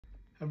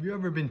Have you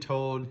ever been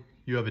told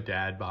you have a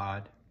dad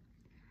bod?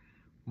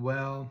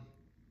 Well,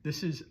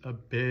 this is a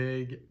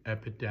big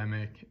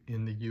epidemic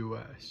in the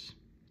US.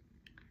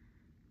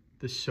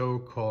 The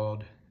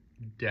so-called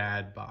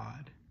dad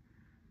bod.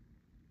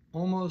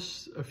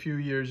 Almost a few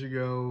years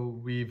ago,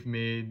 we've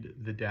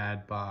made the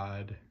dad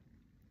bod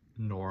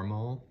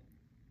normal,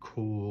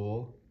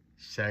 cool,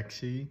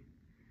 sexy.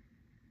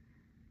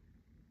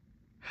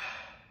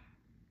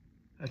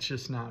 That's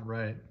just not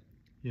right,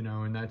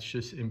 and that's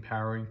just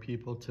empowering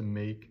people to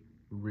make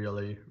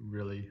really,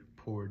 really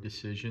poor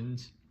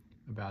decisions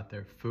about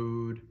their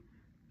food,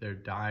 their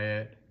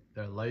diet,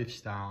 their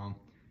lifestyle,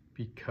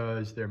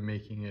 because they're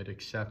making it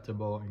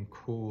acceptable and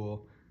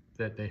cool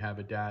that they have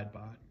a dad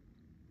bod.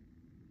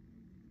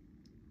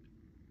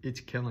 It's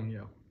killing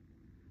you.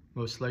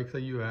 Most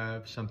likely you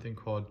have something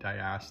called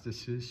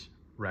diastasis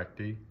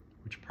recti,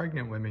 which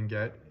pregnant women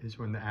get, is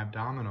when the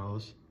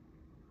abdominals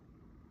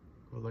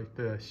go like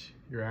this.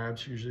 Your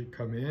abs usually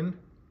come in.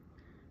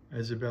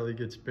 As the belly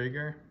gets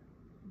bigger,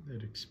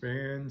 it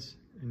expands,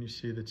 and you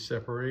see that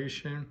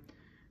separation,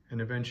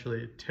 and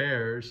eventually it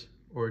tears,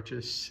 or it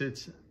just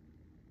sits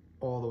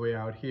all the way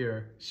out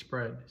here,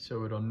 spread,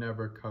 so it'll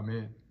never come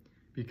in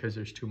because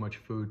there's too much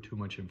food, too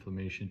much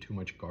inflammation, too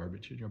much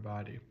garbage in your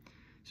body.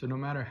 So no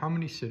matter how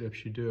many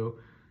sit-ups you do,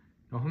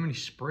 no how many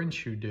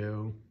sprints you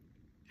do,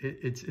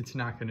 it's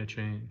not going to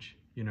change.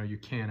 You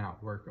can't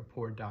outwork a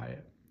poor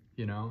diet.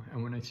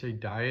 And when I say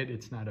diet,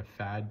 it's not a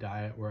fad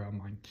diet where I'm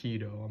on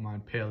keto, I'm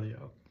on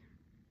paleo.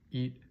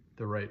 Eat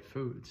the right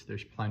foods.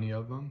 There's plenty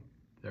of them.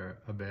 They're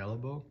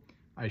available.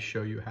 I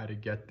show you how to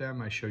get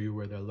them. I show you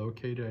where they're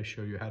located. I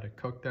show you how to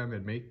cook them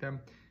and make them.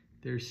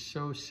 They're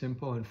so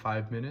simple in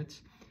 5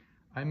 minutes.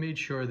 I made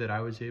sure that I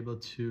was able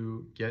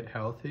to get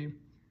healthy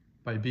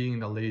by being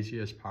the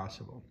laziest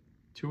possible.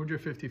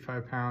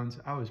 255 pounds,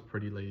 I was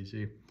pretty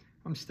lazy.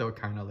 I'm still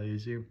kind of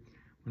lazy.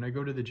 When I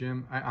go to the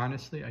gym,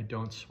 I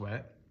don't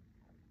sweat.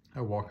 I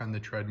walk on the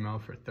treadmill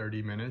for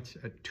 30 minutes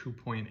at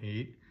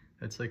 2.8.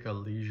 That's like a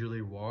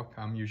leisurely walk.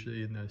 I'm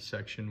usually in the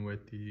section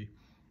with the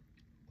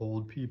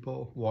old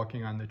people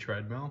walking on the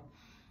treadmill,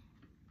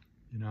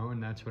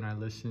 and that's when I don't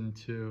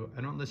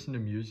listen to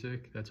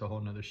music. That's a whole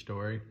nother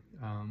story.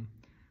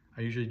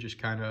 I usually just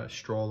kind of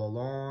stroll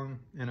along,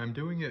 and I'm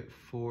doing it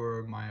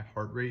for my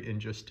heart rate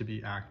and just to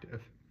be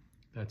active.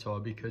 That's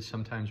all, because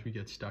sometimes we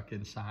get stuck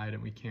inside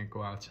and we can't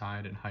go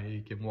outside and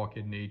hike and walk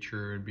in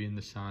nature and be in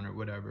the sun or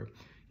whatever,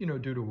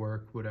 due to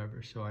work,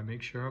 whatever. So I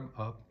make sure I'm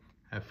up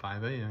at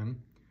 5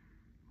 a.m.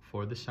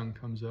 before the sun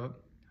comes up.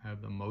 I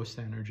have the most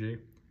energy.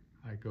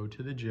 I go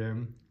to the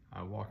gym.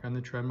 I walk on the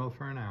treadmill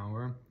for an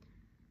hour,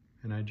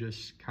 and I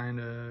just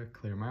kind of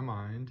clear my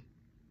mind,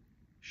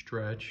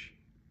 stretch,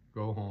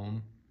 go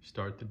home,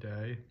 start the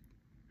day.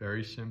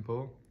 Very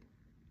simple.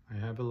 I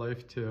have a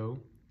life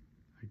too.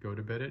 I go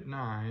to bed at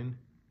 9.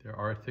 There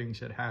are things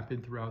that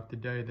happen throughout the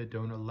day that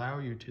don't allow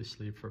you to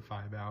sleep for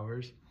 5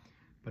 hours,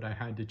 but I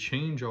had to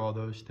change all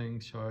those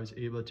things so I was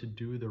able to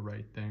do the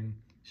right thing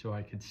so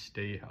I could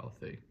stay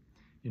healthy.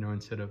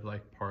 Instead of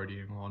like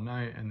partying all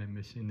night and then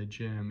missing the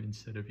gym,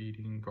 instead of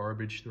eating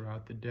garbage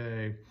throughout the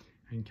day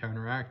and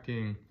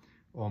counteracting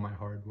all my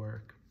hard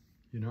work,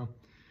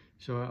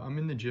 So I'm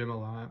in the gym a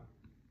lot,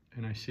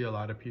 and I see a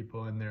lot of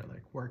people, and they're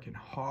like working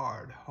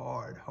hard,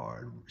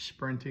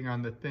 sprinting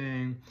on the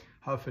thing,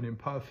 huffing and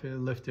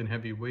puffing, lifting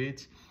heavy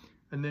weights.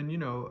 And then,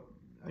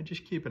 I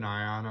just keep an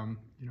eye on them.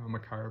 I'm a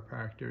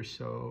chiropractor,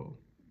 so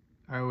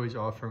I always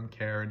offer them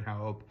care and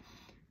help.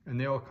 And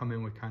they all come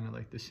in with kind of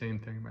like the same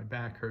thing. My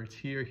back hurts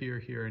here, here,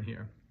 here, and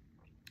here.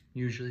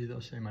 Usually they'll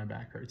say my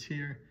back hurts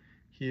here,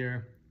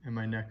 here, and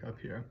my neck up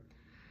here.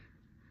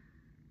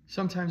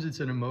 Sometimes it's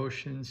an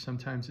emotion,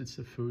 sometimes it's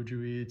the food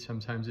you eat,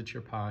 sometimes it's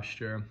your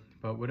posture.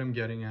 But what I'm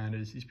getting at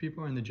is these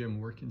people are in the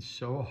gym working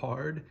so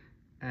hard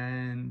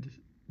and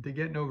they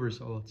get no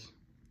results.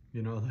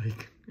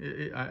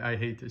 I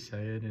hate to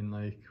say it, and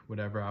like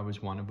whatever, I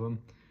was one of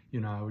them.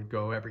 I would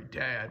go every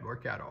day, I'd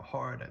work out all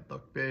hard, I'd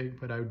look big,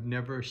 but I would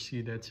never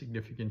see that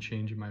significant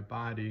change in my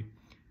body.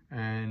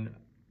 And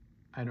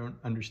I don't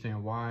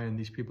understand why, and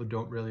these people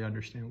don't really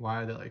understand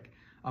why. They're like,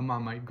 I'm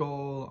on my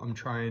goal, I'm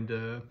trying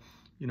to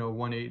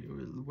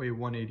weigh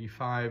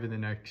 185 in the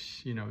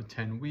next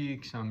 10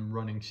 weeks. I'm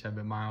running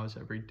 7 miles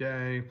every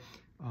day,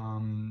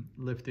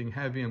 lifting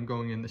heavy. I'm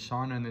going in the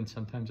sauna, and then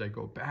sometimes I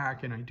go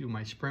back and I do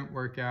my sprint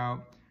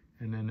workout.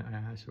 And then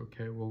I ask,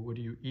 okay, well, what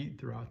do you eat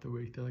throughout the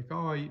week? They're like,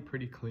 oh, I eat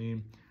pretty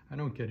clean. I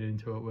don't get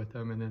into it with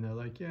them. And then they're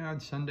like, yeah, on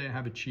Sunday I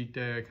have a cheat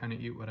day. I kind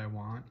of eat what I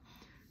want.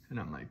 And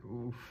I'm like,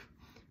 oof,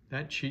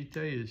 that cheat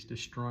day is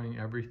destroying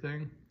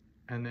everything.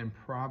 And then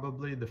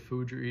probably the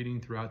food you're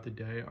eating throughout the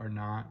day are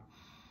not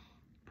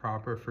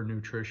proper for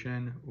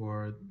nutrition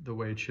or the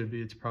way it should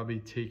be. It's probably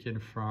taken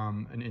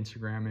from an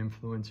Instagram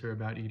influencer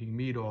about eating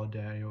meat all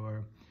day,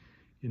 or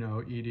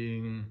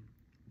eating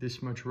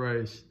this much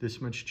rice,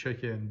 this much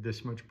chicken,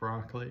 this much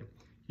broccoli,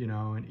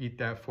 and eat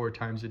that 4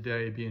 times a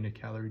day, being a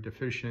calorie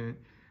deficient,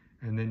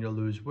 and then you'll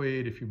lose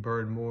weight. If you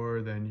burn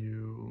more than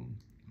you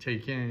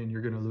take in,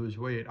 you're going to lose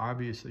weight,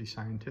 obviously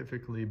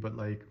scientifically, but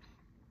like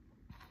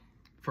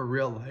for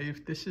real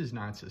life, this is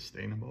not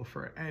sustainable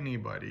for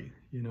anybody,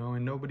 you know,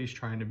 and nobody's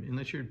trying to,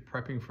 unless you're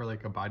prepping for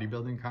like a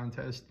bodybuilding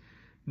contest,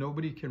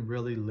 nobody can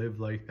really live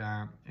like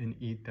that and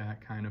eat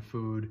that kind of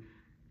food,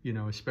 you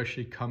know,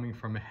 especially coming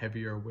from a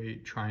heavier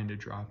weight, trying to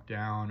drop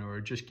down or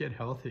just get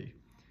healthy.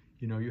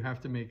 You know, you have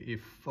to make a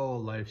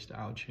full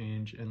lifestyle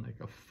change and like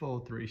a full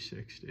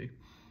 360.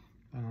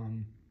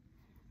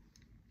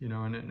 You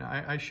know, and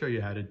I show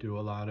you how to do a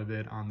lot of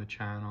it on the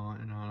channel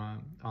and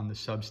on the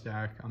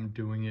Substack. I'm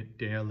doing it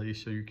daily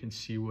so you can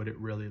see what it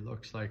really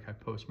looks like. I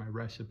post my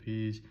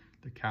recipes,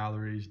 the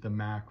calories, the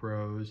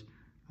macros,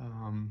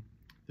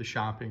 the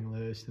shopping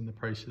list, and the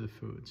price of the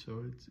food.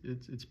 So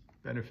it's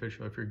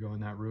beneficial if you're going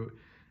that route.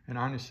 And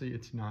honestly,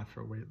 it's not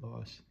for weight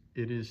loss.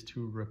 It is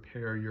to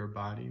repair your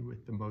body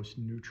with the most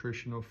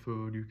nutritional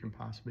food you can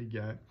possibly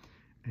get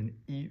and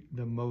eat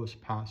the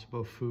most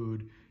possible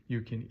food you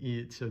can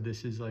eat. So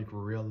this is like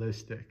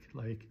realistic.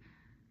 Like,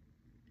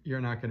 you're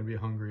not going to be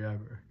hungry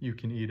ever. You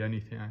can eat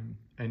anything,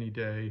 any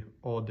day,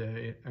 all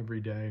day,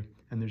 every day,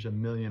 and there's a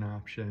million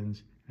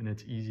options, and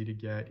it's easy to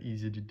get,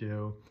 easy to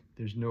do.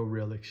 There's no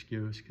real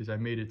excuse, because I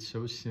made it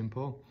so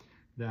simple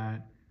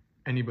that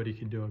anybody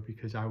can do it,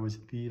 because I was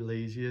the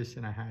laziest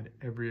and I had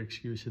every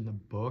excuse in the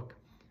book,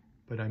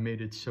 but I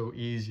made it so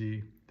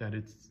easy that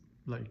it's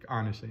like,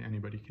 honestly,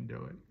 anybody can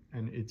do it,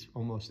 and it's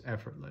almost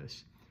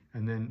effortless.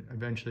 And then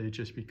eventually it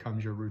just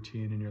becomes your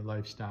routine and your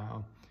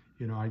lifestyle.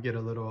 You know, I get a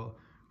little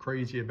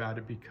crazy about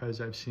it because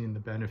I've seen the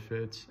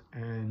benefits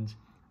and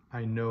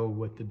I know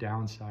what the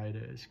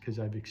downside is because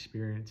I've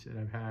experienced it.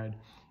 I've had,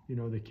 you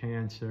know, the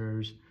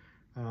cancers,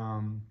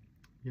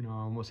 you know,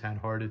 I almost had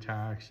heart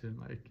attacks, and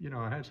like, you know,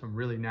 I had some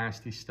really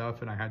nasty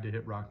stuff and I had to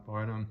hit rock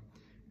bottom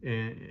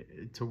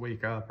to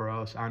wake up, or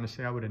else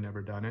honestly I would have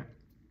never done it.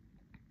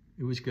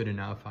 It was good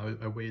enough.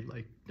 I weighed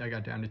like, I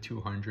got down to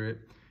 200.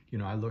 You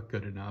know, I looked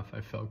good enough.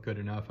 I felt good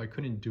enough. I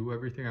couldn't do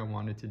everything I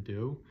wanted to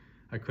do.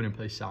 I couldn't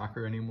play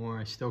soccer anymore.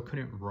 I still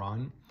couldn't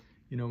run.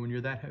 You know, when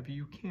you're that heavy,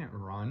 you can't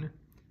run.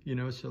 You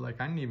know, so like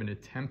I didn't even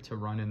attempt to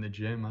run in the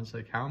gym. I was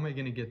like, how am I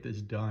going to get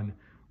this done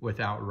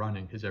without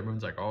running? Because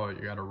everyone's like, oh,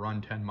 you got to run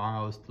 10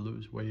 miles to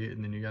lose weight,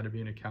 and then you got to be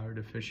in a calorie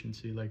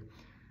deficiency. Like,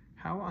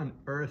 how on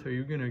earth are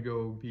you going to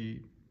go be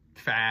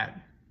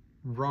fat,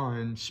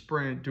 run,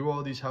 sprint, do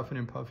all these huffing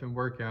and puffing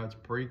workouts,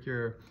 break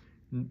your,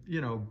 you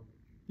know,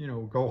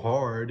 go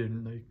hard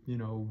and like, you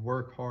know,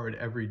 work hard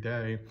every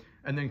day,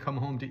 and then come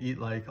home to eat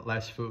like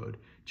less food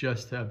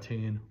just to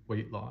obtain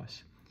weight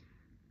loss?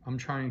 I'm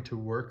trying to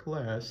work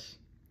less,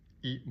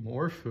 eat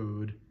more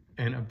food,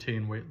 and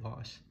obtain weight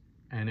loss.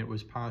 And it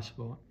was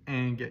possible,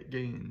 and get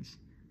gains.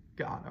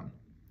 Got them.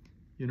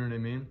 You know what I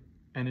mean?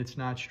 And it's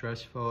not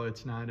stressful.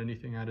 It's not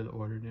anything out of the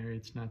ordinary.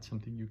 It's not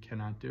something you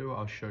cannot do.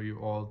 I'll show you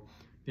all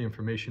the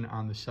information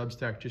on the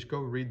Substack. Just go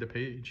read the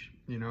page,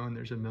 you know, and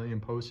there's a million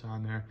posts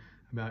on there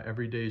about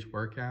every day's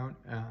workout,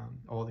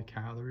 all the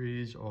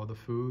calories, all the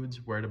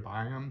foods, where to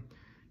buy them.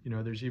 You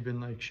know, there's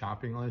even like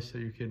shopping lists that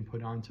you can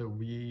put onto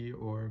Wii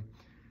or,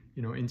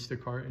 you know,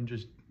 Instacart, and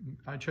just,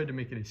 I tried to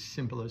make it as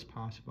simple as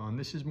possible. And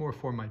this is more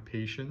for my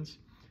patients,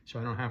 so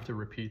I don't have to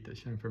repeat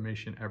this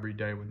information every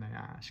day when they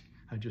ask.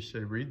 I just say,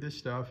 read this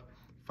stuff,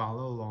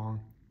 follow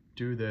along,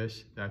 do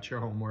this, that's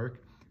your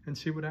homework, and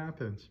see what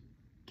happens.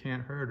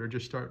 Can't hurt, or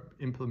just start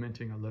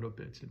implementing a little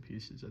bits and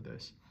pieces of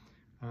this.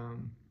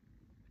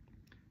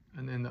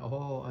 And then the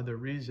whole other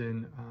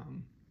reason,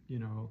 you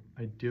know,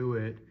 I do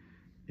it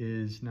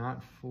is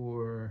not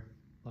for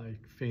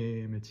like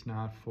fame. It's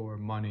not for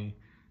money.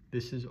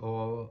 This is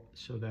all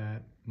so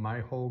that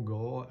my whole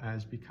goal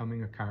as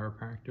becoming a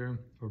chiropractor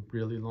a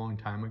really long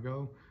time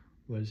ago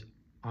was,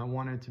 I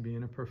wanted to be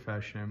in a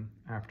profession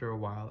after a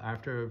while,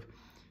 after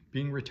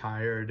being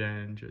retired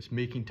and just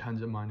making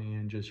tons of money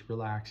and just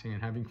relaxing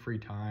and having free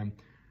time.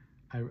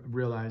 I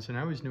realized, and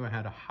I always knew I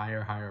had a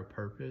higher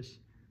purpose.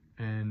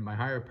 And my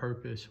higher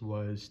purpose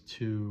was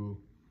to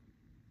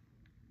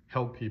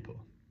help people.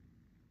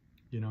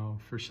 You know,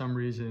 for some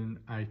reason,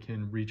 I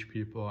can reach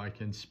people, I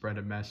can spread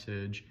a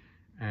message,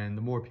 and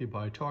the more people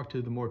I talk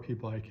to, the more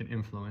people I can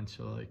influence.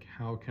 So like,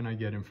 how can I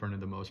get in front of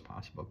the most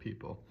possible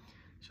people?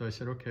 So I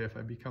said, okay, if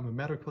I become a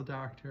medical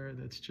doctor,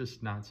 that's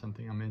just not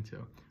something I'm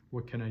into.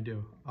 What can I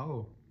do?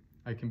 Oh,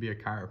 I can be a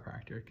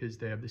chiropractor, because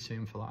they have the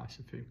same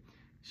philosophy.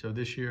 So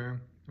this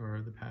year,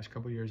 or the past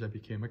couple of years, I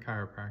became a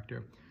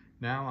chiropractor.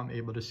 Now I'm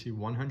able to see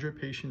 100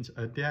 patients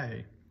a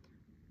day.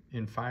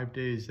 In 5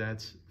 days,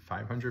 that's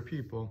 500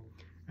 people,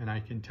 and I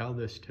can tell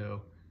this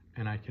to,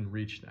 and I can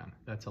reach them.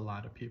 That's a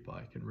lot of people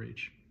I can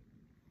reach.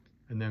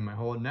 And then my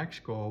whole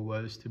next goal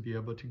was to be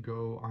able to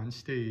go on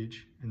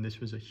stage, and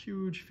this was a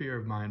huge fear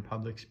of mine,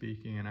 public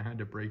speaking, and I had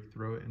to break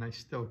through it, and I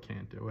still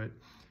can't do it.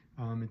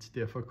 It's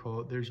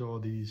difficult. There's all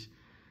these,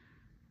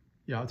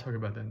 yeah, I'll talk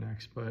about that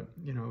next, but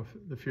you know,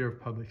 the fear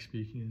of public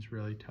speaking is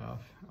really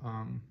tough.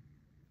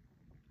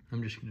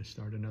 I'm just going to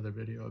start another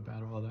video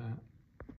about all that.